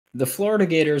The Florida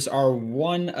Gators are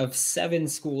one of 7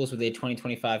 schools with a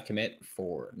 2025 commit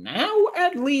for now,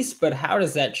 at least. But how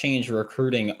does that change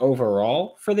recruiting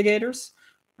overall for the Gators?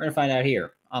 We're going to find out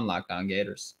here on Locked On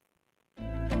Gators.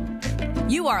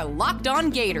 You are Locked On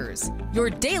Gators, your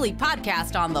daily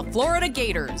podcast on the Florida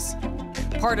Gators.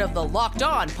 Part of the Locked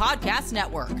On Podcast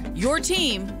Network, your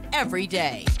team every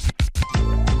day.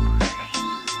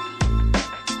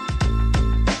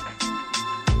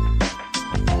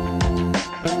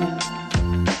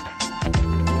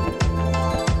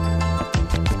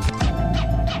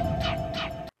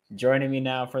 Joining me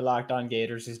now for Locked On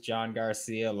Gators is John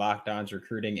Garcia, Locked On's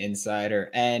recruiting insider.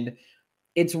 And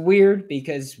it's weird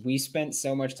because we spent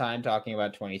so much time talking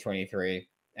about 2023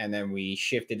 and then we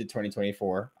shifted to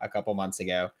 2024 a couple months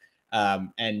ago.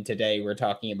 And today we're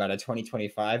talking about a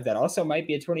 2025 that also might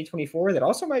be a 2024 that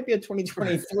also might be a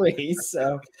 2023.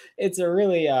 So it's a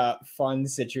really fun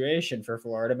situation for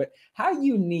Florida. But how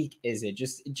unique is it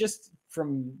just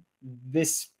from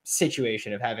this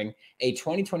situation of having a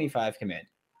 2025 commit?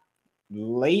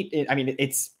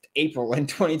 It's April in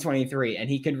 2023, and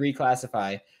he could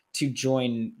reclassify to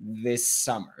join this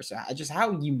summer. So just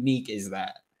how unique is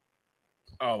that?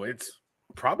 Oh, it's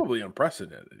probably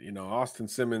unprecedented. You know, Austin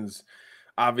Simmons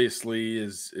obviously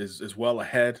is well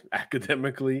ahead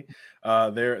academically.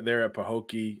 They're at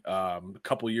Pahokee, a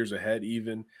couple years ahead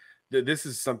even. This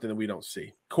is something that we don't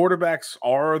see. Quarterbacks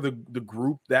are the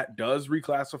group that does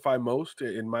reclassify most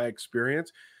in my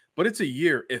experience, but it's a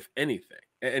year, if anything.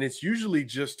 And it's usually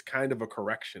just kind of a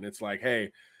correction. It's like,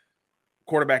 hey,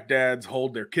 quarterback dads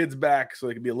hold their kids back so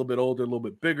they can be a little bit older, a little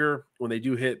bit bigger when they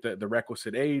do hit the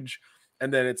requisite age.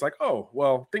 And then it's like, oh,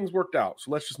 well, things worked out.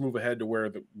 So let's just move ahead to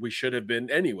where we should have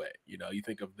been anyway. You know, you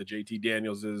think of the JT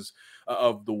Danielses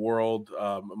of the world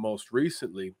most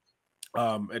recently.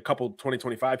 A couple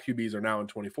 2025 QBs are now in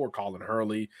 24. Colin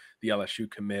Hurley, the LSU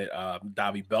commit,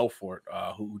 Davi Belfort,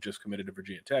 who just committed to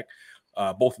Virginia Tech,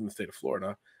 both in the state of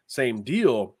Florida. Same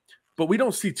deal, but we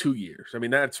don't see 2 years. I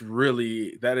mean, that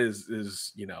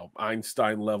is you know,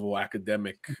 Einstein level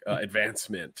academic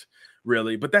advancement,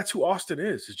 really. But that's who Austin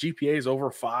is. His GPA is over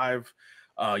 5.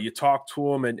 You talk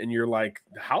to him, and you're like,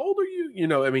 how old are you? You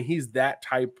know, I mean, he's that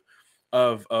type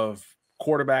of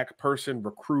quarterback, person,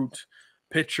 recruit,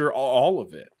 pitcher, all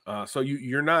of it. So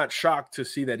you're not shocked to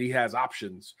see that he has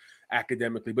options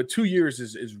academically. But 2 years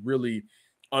is really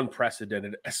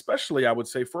unprecedented, especially I would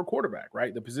say for a quarterback,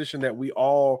 right? The position that we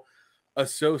all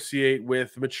associate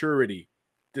with maturity,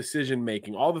 decision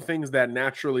making, all the things that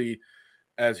naturally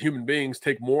as human beings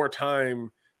take more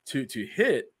time to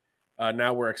hit.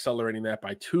 Now we're accelerating that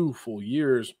by 2 full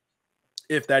years.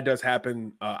 If that does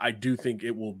happen, I do think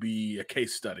it will be a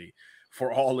case study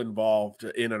for all involved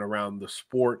in and around the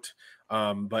sport.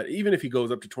 But even if he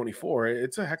goes up to 24,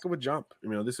 it's a heck of a jump. You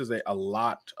know, this is a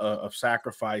lot of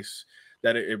sacrifice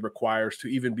that it requires to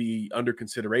even be under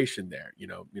consideration there. You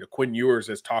know, Quinn Ewers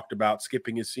has talked about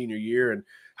skipping his senior year and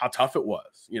how tough it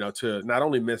was, you know, to not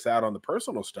only miss out on the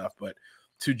personal stuff, but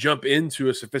to jump into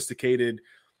a sophisticated,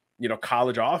 you know,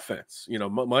 college offense, you know,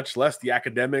 much less the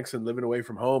academics and living away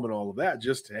from home and all of that,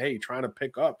 just, hey, trying to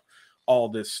pick up all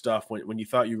this stuff when you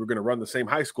thought you were going to run the same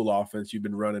high school offense you've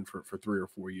been running for 3 or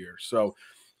 4 years. So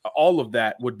all of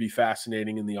that would be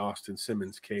fascinating in the Austin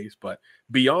Simmons case. But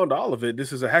beyond all of it,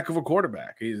 this is a heck of a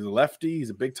quarterback. He's a lefty.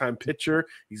 He's a big-time pitcher.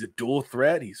 He's a dual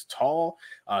threat. He's tall.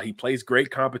 He plays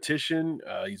great competition.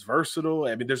 He's versatile.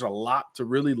 I mean, there's a lot to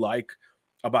really like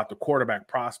about the quarterback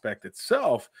prospect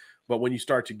itself. But when you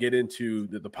start to get into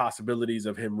the possibilities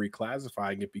of him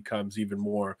reclassifying, it becomes even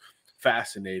more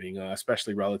fascinating,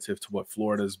 especially relative to what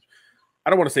Florida's, I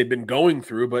don't want to say been going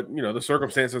through, but, you know, the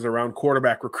circumstances around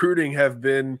quarterback recruiting have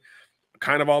been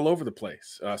kind of all over the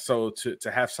place. So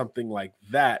to have something like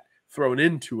that thrown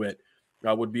into it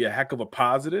would be a heck of a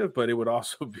positive, but it would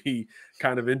also be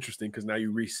kind of interesting because now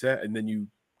you reset and then you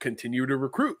continue to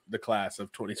recruit the class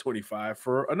of 2025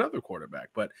 for another quarterback.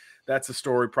 But that's a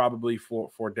story probably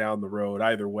for down the road.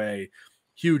 Either way,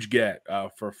 huge get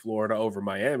for Florida over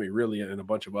Miami, really, and a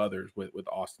bunch of others with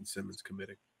Austin Simmons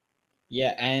committing.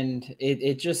 Yeah, and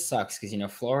it just sucks because, you know,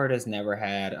 Florida's never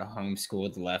had a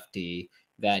homeschooled lefty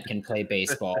that can play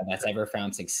baseball that's ever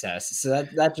found success. So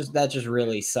that just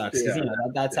really sucks because, you know,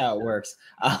 that's how it works.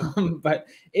 But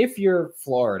if you're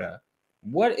Florida,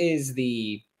 what is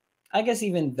I guess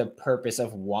even the purpose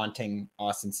of wanting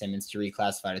Austin Simmons to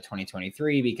reclassify to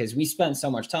 2023? Because we spent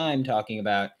so much time talking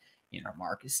about, you know,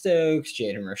 Marcus Stokes,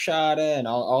 Jaden Rashada, and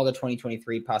all the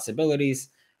 2023 possibilities.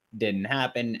 Didn't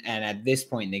happen. And at this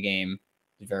point in the game,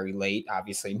 very late,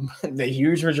 obviously, the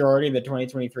huge majority of the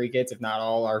 2023 kids, if not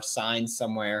all, are signed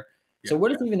somewhere. So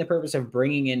what is even the purpose of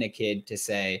bringing in a kid to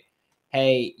say,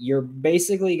 hey, you're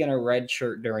basically going to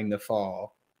redshirt during the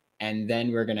fall, and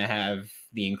then we're going to have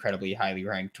the incredibly highly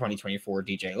ranked 2024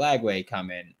 DJ Lagway come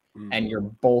in, and you're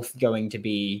both going to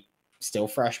be still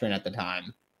freshmen at the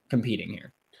time competing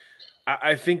here.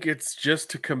 I think it's just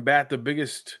to combat the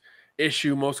biggest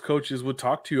issue most coaches would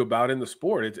talk to you about in the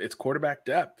sport. It's quarterback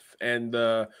depth and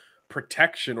the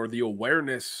protection or the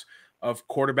awareness of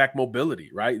quarterback mobility,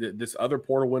 right? This other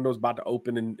portal window is about to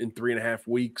open in 3.5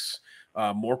 weeks.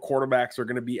 More quarterbacks are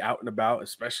going to be out and about,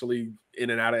 especially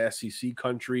in and out of SEC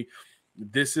country.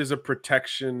 This is a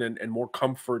protection and more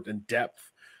comfort and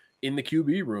depth in the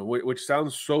QB room, which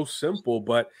sounds so simple,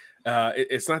 but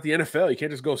it's not the NFL. You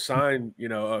can't just go sign,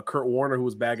 Kurt Warner who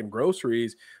was bagging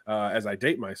groceries. As I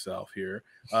date myself here,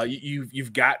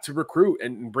 you've got to recruit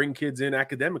and bring kids in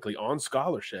academically on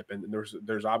scholarship, and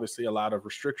there's obviously a lot of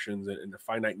restrictions and the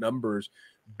finite numbers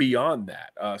beyond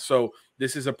that. So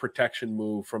this is a protection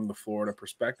move from the Florida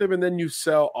perspective, and then you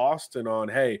sell Austin on,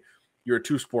 hey, you're a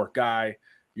two-sport guy,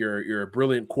 you're a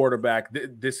brilliant quarterback.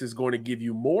 This is going to give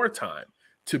you more time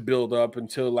to build up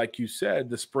until, like you said,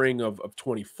 the spring of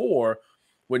 24,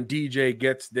 when DJ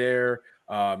gets there,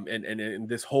 and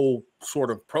this whole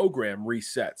sort of program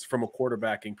resets from a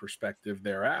quarterbacking perspective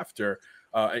thereafter,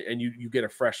 and you get a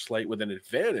fresh slate with an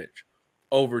advantage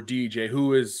over DJ,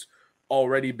 who has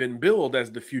already been billed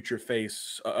as the future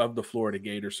face of the Florida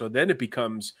Gators. So then it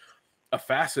becomes a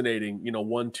fascinating,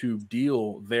 1-2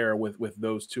 deal there with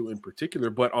those two in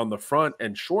particular. But on the front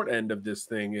and short end of this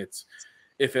thing, it's,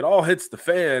 if it all hits the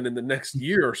fan in the next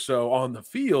year or so on the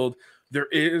field, there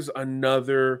is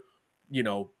another,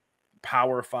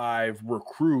 Power 5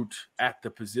 recruit at the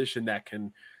position that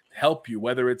can help you,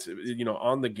 whether it's,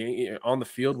 on the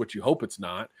field, which you hope it's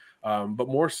not, but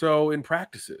more so in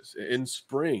practices in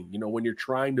spring, when you're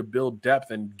trying to build depth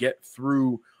and get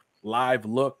through live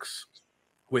looks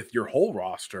with your whole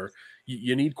roster.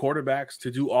 You need quarterbacks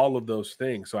to do all of those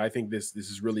things. So I think this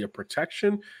is really a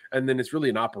protection, and then it's really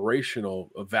an operational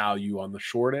value on the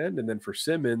short end. And then for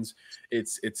Simmons,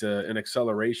 it's an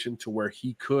acceleration to where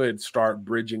he could start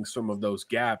bridging some of those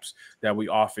gaps that we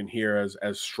often hear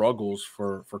as struggles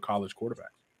for college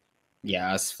quarterbacks.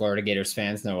 Yeah, us Florida Gators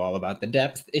fans know all about the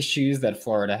depth issues that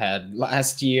Florida had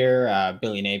last year.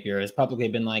 Billy Napier has publicly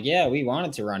been like, yeah, we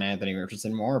wanted to run Anthony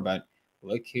Richardson more, but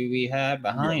look who we had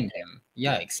behind him.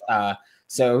 Yikes.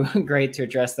 So great to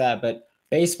address that. But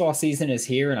baseball season is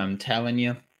here, and I'm telling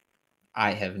you,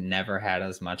 I have never had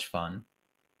as much fun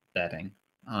betting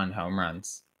on home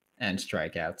runs and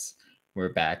strikeouts.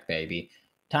 We're back, baby.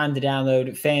 Time to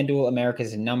download FanDuel,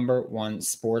 America's #1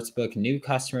 sportsbook. New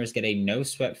customers get a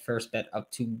no-sweat first bet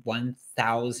up to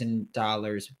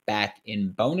 $1,000 back in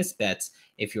bonus bets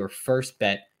if your first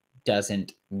bet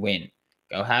doesn't win.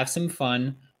 Go have some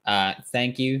fun.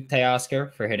 Thank you,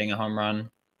 Teoscar, for hitting a home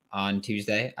run on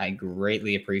Tuesday. I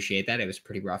greatly appreciate that. It was a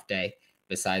pretty rough day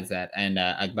besides that. And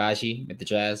Agbaji with the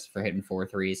Jazz for hitting 4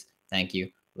 threes. Thank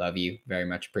you. Love you. Very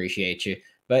much appreciate you.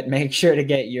 But make sure to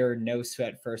get your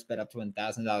no-sweat first bet up to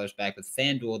 $1,000 back with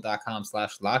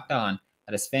FanDuel.com/lockedon.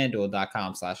 That is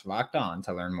FanDuel.com/lockedon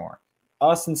to learn more.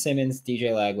 Austin Simmons,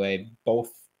 DJ Lagway,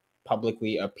 both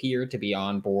publicly appear to be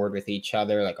on board with each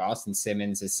other. Like Austin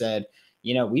Simmons has said,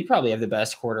 we probably have the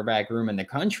best quarterback room in the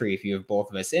country if you have both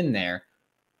of us in there.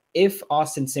 If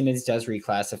Austin Simmons does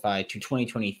reclassify to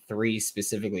 2023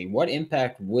 specifically, what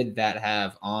impact would that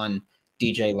have on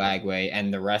DJ Lagway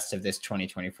and the rest of this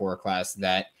 2024 class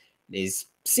that is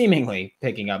seemingly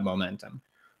picking up momentum?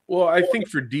 Well, I think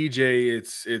for DJ,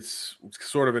 it's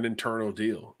sort of an internal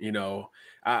deal.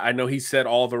 I know he said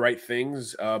all the right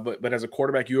things, but as a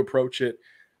quarterback, you approach it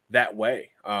that way.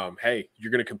 Hey,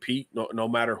 you're going to compete no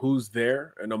matter who's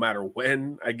there and no matter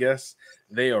when, I guess,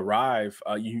 they arrive.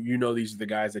 These are the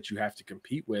guys that you have to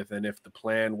compete with. And if the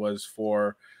plan was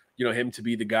for, him to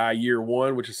be the guy year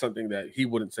one, which is something that he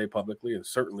wouldn't say publicly, and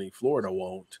certainly Florida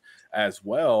won't as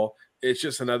well, it's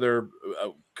just another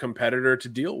competitor to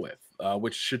deal with,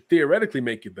 which should theoretically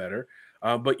make you better.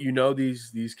 But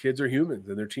these kids are humans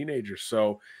and they're teenagers.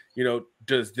 So,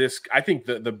 does this, I think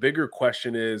the bigger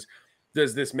question is,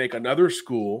 does this make another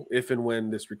school, if and when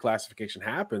this reclassification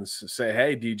happens, say,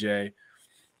 hey, DJ,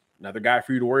 another guy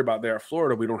for you to worry about there at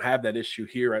Florida. We don't have that issue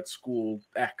here at school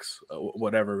X,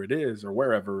 whatever it is, or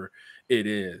wherever it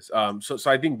is. So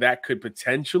I think that could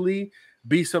potentially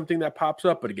be something that pops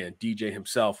up. But again, DJ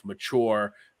himself,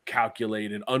 mature,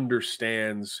 calculated,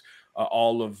 understands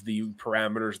all of the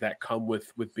parameters that come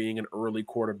with being an early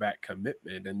quarterback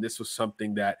commitment. And this was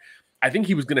something that I think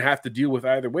he was going to have to deal with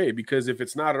either way, because if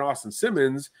it's not an Austin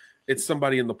Simmons, it's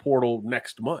somebody in the portal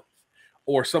next month.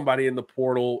 or somebody in the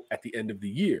portal at the end of the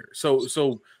year.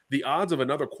 So the odds of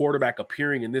another quarterback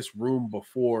appearing in this room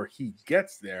before he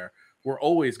gets there were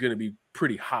always going to be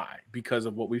pretty high because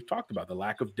of what we've talked about, the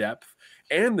lack of depth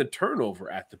and the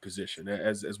turnover at the position.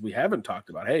 As we haven't talked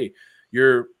about, hey,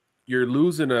 you're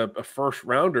losing a first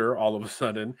rounder all of a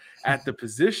sudden at the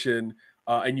position,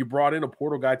 and you brought in a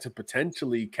portal guy to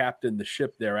potentially captain the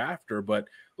ship thereafter, but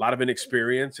a lot of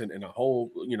inexperience and a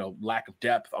whole, lack of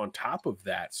depth on top of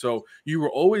that. So you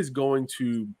were always going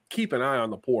to keep an eye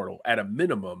on the portal at a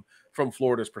minimum from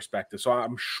Florida's perspective. So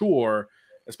I'm sure,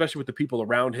 especially with the people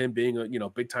around him being a,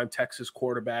 big time Texas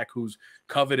quarterback who's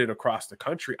coveted across the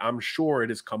country, I'm sure it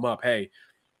has come up. Hey,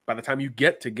 by the time you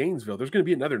get to Gainesville, there's going to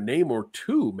be another name or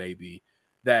two maybe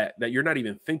that you're not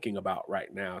even thinking about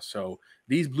right now. So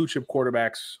these blue chip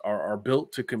quarterbacks are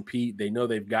built to compete. They know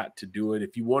they've got to do it.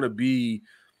 If you want to be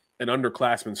an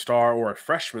underclassman star or a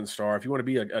freshman star, if you want to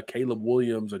be a Caleb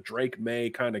Williams, a Drake May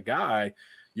kind of guy,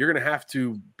 you're going to have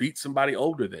to beat somebody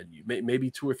older than you, maybe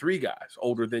 2 or 3 guys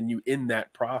older than you in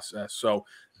that process. So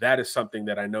that is something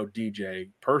that I know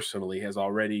DJ personally has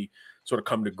already sort of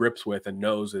come to grips with and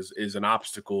knows is an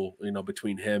obstacle,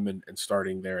 between him and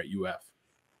starting there at UF.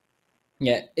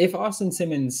 Yeah, if Austin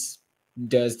Simmons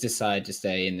does decide to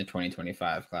stay in the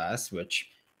 2025 class, which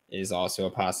is also a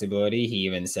possibility, he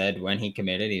even said when he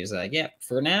committed, he was like, yeah,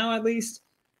 for now at least,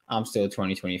 I'm still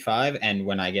 2025. And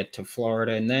when I get to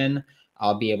Florida, and then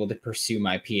I'll be able to pursue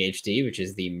my PhD, which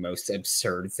is the most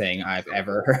absurd thing I've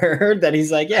ever heard. That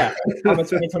he's like, yeah, I'm a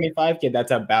 2025 kid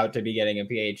that's about to be getting a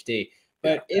PhD.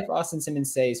 But if Austin Simmons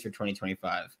stays for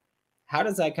 2025, how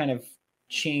does that kind of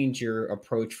change your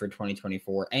approach for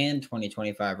 2024 and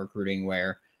 2025 recruiting,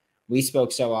 where we spoke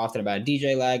so often about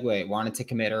DJ Lagway wanted to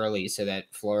commit early so that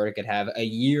Florida could have a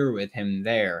year with him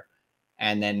there.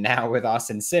 And then now with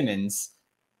Austin Simmons,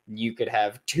 you could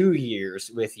have 2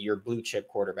 years with your blue chip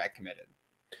quarterback committed.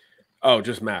 Oh,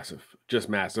 just massive. Just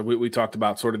massive. We talked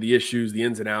about sort of the issues, the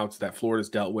ins and outs that Florida's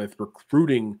dealt with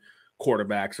recruiting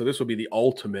quarterback. So this will be the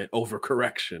ultimate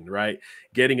overcorrection, right?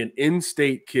 Getting an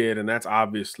in-state kid, and that's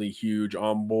obviously huge,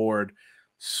 on board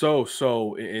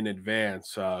so in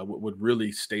advance would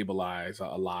really stabilize a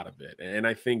lot of it. And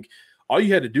I think all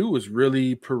you had to do was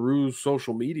really peruse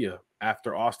social media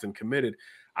after Austin committed.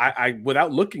 I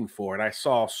without looking for it, I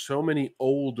saw so many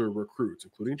older recruits,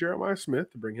 including Jeremiah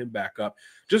Smith, to bring him back up.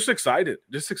 Just excited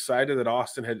that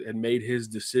Austin had made his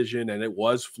decision, and it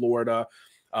was Florida.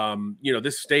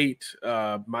 This state,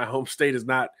 my home state, is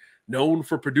not known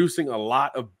for producing a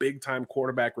lot of big-time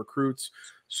quarterback recruits.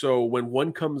 So when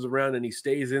one comes around and he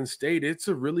stays in state, it's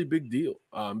a really big deal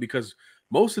because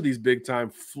most of these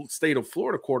big-time state of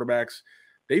Florida quarterbacks,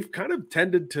 they've kind of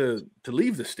tended to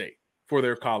leave the state for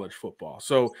their college football.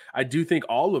 So I do think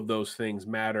all of those things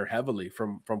matter heavily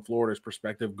from Florida's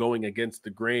perspective, going against the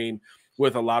grain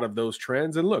with a lot of those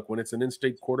trends. And look, when it's an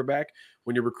in-state quarterback,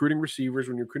 when you're recruiting receivers,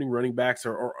 when you're recruiting running backs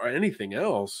or anything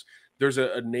else, there's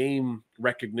a name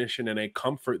recognition and a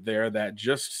comfort there that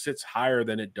just sits higher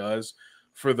than it does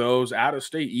for those out of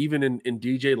state. Even in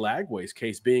DJ Lagway's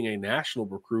case, being a national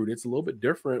recruit, it's a little bit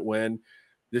different when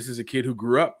this is a kid who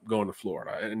grew up going to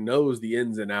Florida and knows the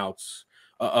ins and outs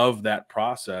of that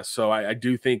process. So I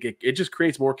do think it just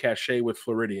creates more cachet with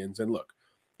Floridians. And look,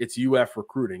 it's UF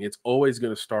recruiting. It's always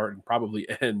going to start and probably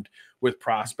end with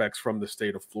prospects from the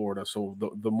state of Florida. So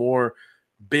the more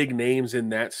big names in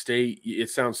that state,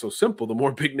 it sounds so simple, the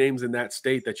more big names in that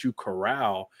state that you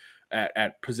corral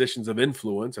at positions of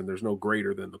influence, and there's no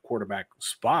greater than the quarterback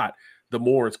spot, the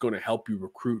more it's going to help you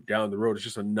recruit down the road. It's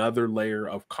just another layer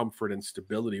of comfort and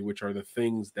stability, which are the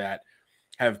things that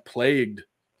have plagued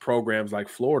programs like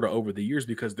Florida over the years,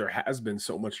 because there has been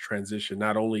so much transition,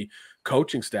 not only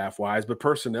coaching staff wise, but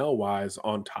personnel wise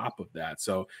on top of that.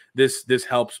 So this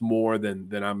helps more than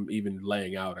I'm even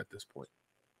laying out at this point.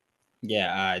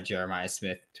 Yeah, Jeremiah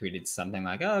Smith tweeted something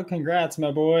like, "Oh, congrats, my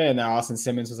boy," and then Austin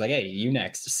Simmons was like, "Hey, you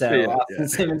next." So Austin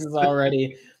Simmons is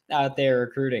already out there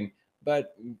recruiting.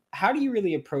 But how do you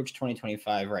really approach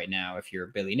 2025 right now if you're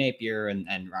Billy Napier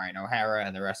and Ryan O'Hara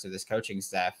and the rest of this coaching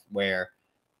staff, where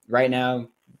right now,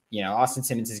 Austin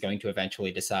Simmons is going to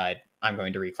eventually decide, I'm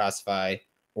going to reclassify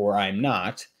or I'm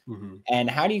not. Mm-hmm. And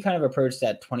how do you kind of approach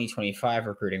that 2025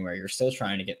 recruiting where you're still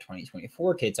trying to get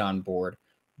 2024 kids on board,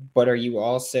 but are you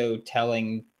also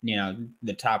telling,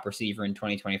 the top receiver in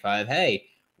 2025, hey,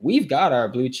 we've got our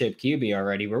blue chip QB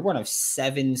already. We're one of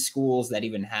 7 schools that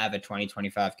even have a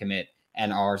 2025 commit,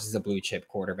 and ours is a blue chip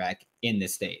quarterback in the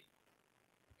state.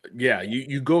 Yeah,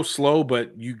 you go slow,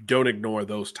 but you don't ignore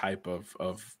those type of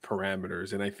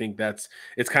parameters. And I think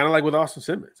it's kind of like with Austin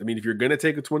Simmons. I mean, if you're going to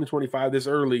take a 2025 this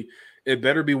early, it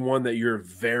better be one that you're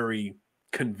very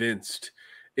convinced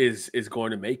is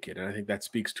going to make it. And I think that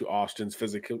speaks to Austin's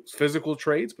physical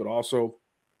traits, but also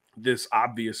this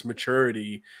obvious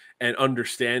maturity and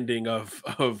understanding of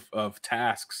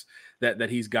tasks that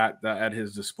he's got at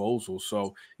his disposal.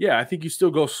 So yeah, I think you still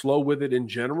go slow with it in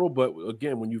general, but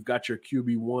again, when you've got your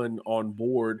QB1 on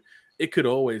board, it could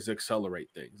always accelerate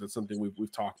things. That's something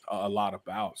we've talked a lot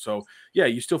about. So yeah,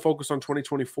 you still focus on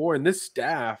 2024, and this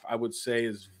staff, I would say,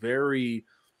 is very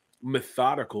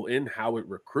methodical in how it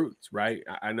recruits, right?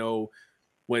 I know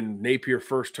when Napier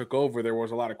first took over, there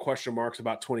was a lot of question marks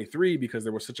about 23 because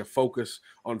there was such a focus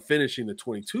on finishing the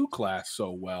 22 class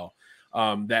so well,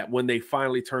 that when they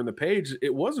finally turned the page,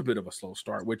 it was a bit of a slow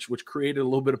start, which created a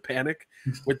little bit of panic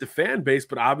with the fan base,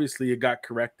 but obviously it got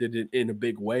corrected in a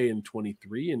big way in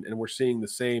 23, and we're seeing the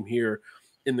same here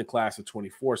in the class of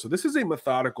 24. So this is a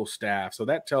methodical staff. So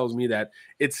that tells me that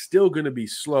it's still going to be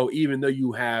slow, even though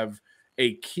you have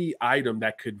a key item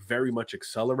that could very much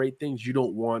accelerate things. You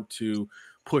don't want to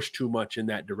push too much in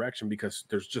that direction because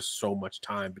there's just so much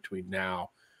time between now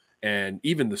and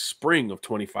even the spring of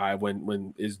 25,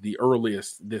 when is the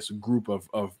earliest this group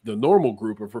of the normal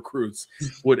group of recruits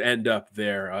would end up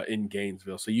there in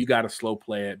Gainesville. So you got to slow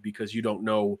play it because you don't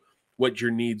know what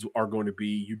your needs are going to be.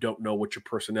 You don't know what your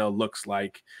personnel looks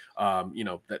like.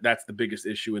 That's the biggest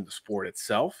issue in the sport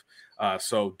itself.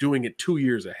 So doing it 2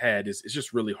 years ahead is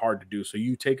just really hard to do. So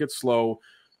you take it slow,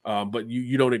 but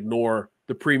you don't ignore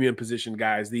the premium position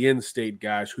guys, the in-state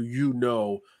guys who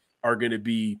are going to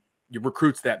be your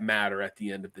recruits that matter at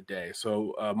the end of the day.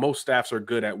 So most staffs are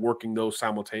good at working those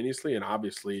simultaneously. And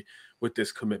obviously with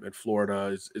this commitment,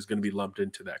 Florida is going to be lumped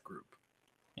into that group.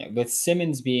 Yeah, with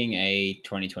Simmons being a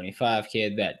 2025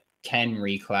 kid that can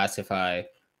reclassify,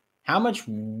 how much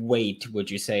weight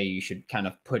would you say you should kind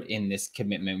of put in this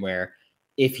commitment where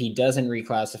if he doesn't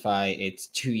reclassify, it's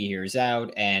 2 years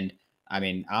out? And I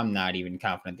mean, I'm not even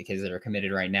confident the kids that are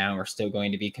committed right now are still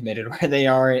going to be committed where they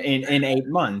are in 8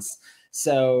 months.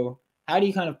 So how do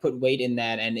you kind of put weight in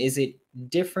that? And is it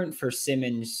different for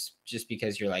Simmons just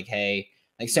because you're like, hey,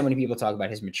 like so many people talk about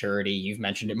his maturity. You've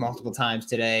mentioned it multiple times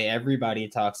today. Everybody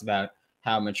talks about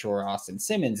how mature Austin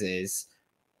Simmons is.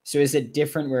 So is it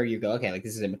different where you go, okay, like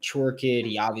this is a mature kid.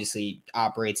 He obviously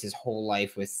operates his whole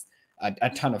life with a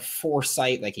ton of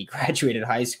foresight. Like he graduated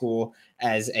high school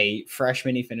as a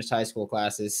freshman. He finished high school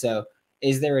classes. So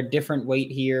is there a different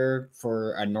weight here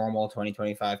for a normal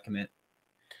 2025 commit?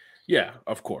 Yeah,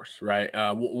 of course. Right.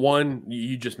 One,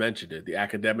 you just mentioned it, the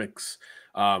academics.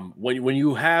 When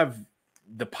you have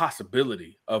the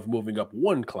possibility of moving up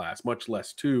one class, much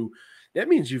less two, that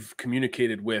means you've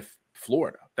communicated with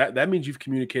Florida. That means you've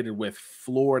communicated with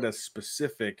Florida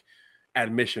specific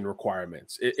admission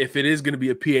requirements. If it is going to be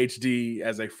a PhD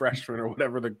as a freshman or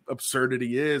whatever the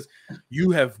absurdity is,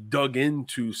 you have dug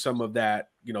into some of that,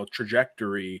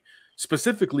 trajectory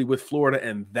specifically with Florida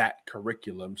and that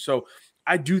curriculum. So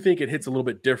I do think it hits a little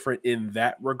bit different in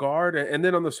that regard. And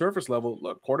then on the surface level,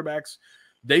 look, quarterbacks,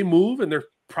 they move, and they're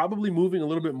probably moving a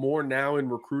little bit more now in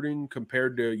recruiting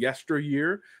compared to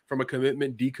yesteryear from a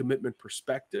commitment, decommitment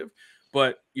perspective.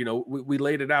 But, we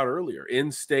laid it out earlier.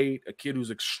 In-state, a kid who's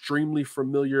extremely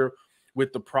familiar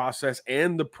with the process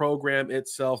and the program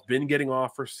itself, been getting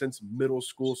offers since middle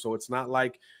school. So it's not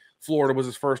like Florida was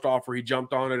his first offer. He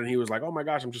jumped on it and he was like, oh my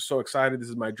gosh, I'm just so excited. This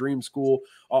is my dream school.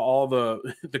 All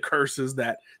the curses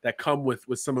that come with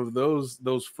some of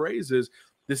those phrases.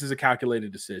 This is a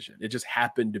calculated decision. It just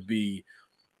happened to be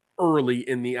early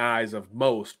in the eyes of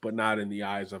most, but not in the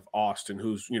eyes of Austin,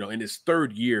 who's, in his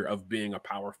third year of being a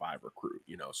Power 5 recruit,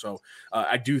 So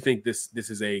I do think this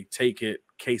is a take it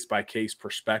case by case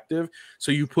perspective.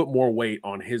 So you put more weight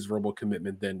on his verbal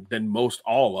commitment than most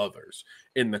all others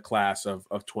in the class of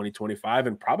 2025,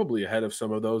 and probably ahead of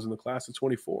some of those in the class of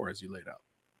 24, as you laid out.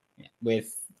 Yeah.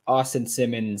 With Austin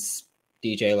Simmons,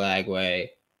 DJ Lagway,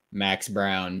 Max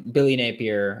Brown, Billy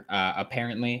Napier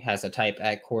apparently has a type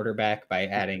at quarterback by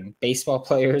adding baseball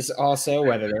players also,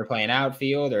 whether they're playing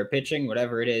outfield or pitching,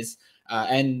 whatever it is,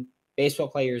 and baseball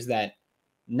players that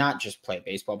not just play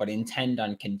baseball, but intend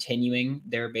on continuing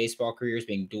their baseball careers,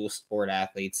 being dual sport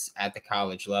athletes at the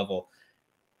college level.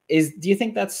 Do you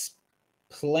think that's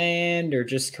planned or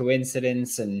just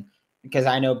coincidence? And because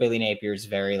I know Billy Napier is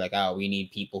very like, oh, we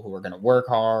need people who are going to work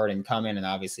hard and come in. And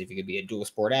obviously, if you could be a dual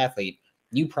sport athlete,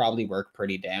 you probably work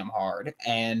pretty damn hard.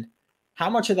 And how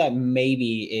much of that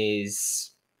maybe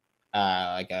is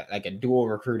like a dual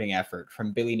recruiting effort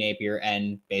from Billy Napier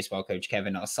and baseball coach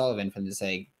Kevin O'Sullivan from to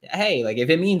say, hey, like if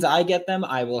it means I get them,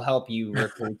 I will help you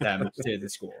recruit them to the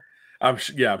school. I'm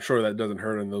sure that doesn't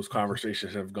hurt, and those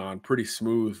conversations have gone pretty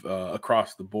smooth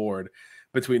across the board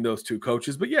between those two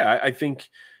coaches. But yeah, I think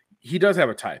he does have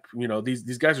a type. You know,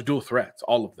 these guys are dual threats,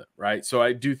 all of them, right? So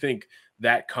I do think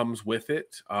that comes with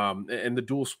it. And the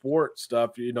dual sport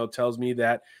stuff, you know, tells me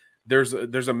that there's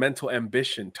a mental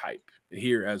ambition type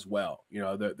here as well. You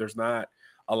know, there's not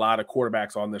a lot of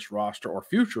quarterbacks on this roster or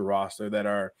future roster that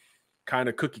are kind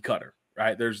of cookie cutter,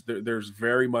 right? There's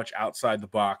very much outside the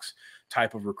box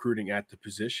type of recruiting at the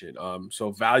position.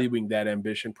 So valuing that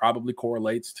ambition probably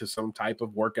correlates to some type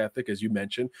of work ethic, as you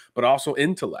mentioned, but also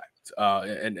intellect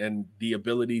and the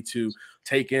ability to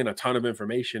take in a ton of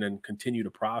information and continue to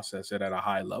process it at a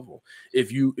high level.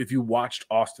 If you watched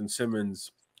Austin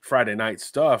Simmons Friday night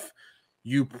stuff,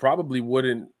 you probably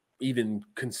wouldn't even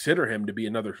consider him to be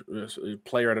another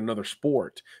player at another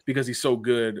sport because he's so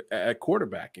good at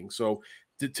quarterbacking. So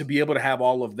to be able to have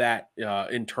all of that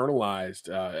internalized,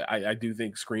 I do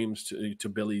think screams to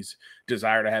Billy's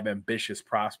desire to have ambitious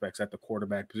prospects at the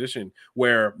quarterback position,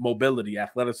 where mobility,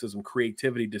 athleticism,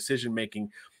 creativity, decision-making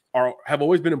have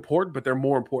always been important, but they're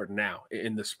more important now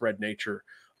in the spread nature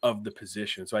of the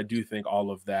position. So I do think all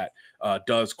of that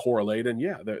does correlate. And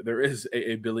yeah, there is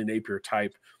a Billy Napier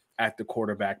type at the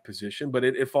quarterback position, but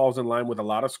it falls in line with a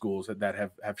lot of schools that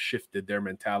have shifted their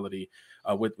mentality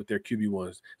with their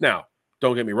QB1s. Now,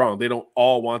 don't get me wrong, they don't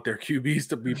all want their QBs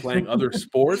to be playing other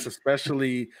sports,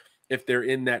 especially if they're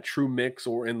in that true mix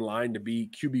or in line to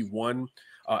be QB1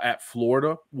 at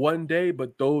Florida one day.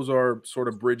 But those are sort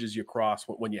of bridges you cross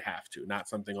when you have to, not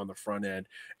something on the front end,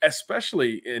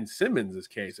 especially in Simmons'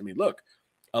 case. I mean, look,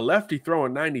 a lefty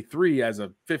throwing 93 as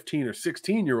a 15 or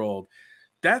 16-year-old,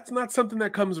 that's not something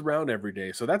that comes around every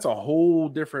day. So that's a whole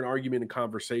different argument and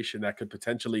conversation that could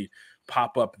potentially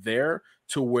pop up there,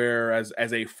 to where as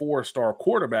a 4-star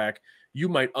quarterback, you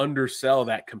might undersell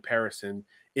that comparison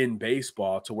in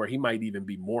baseball to where he might even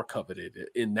be more coveted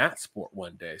in that sport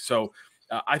one day. So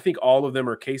I think all of them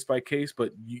are case by case,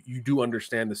 but you do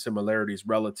understand the similarities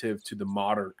relative to the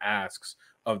modern asks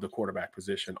of the quarterback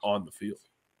position on the field.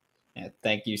 Yeah,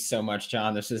 thank you so much,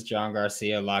 John. This is John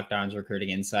Garcia, Locked On's recruiting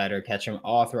insider. Catch him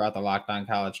all throughout the Locked On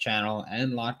College channel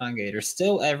and Locked On Gators,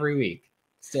 still every week.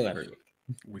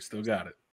 We still got it.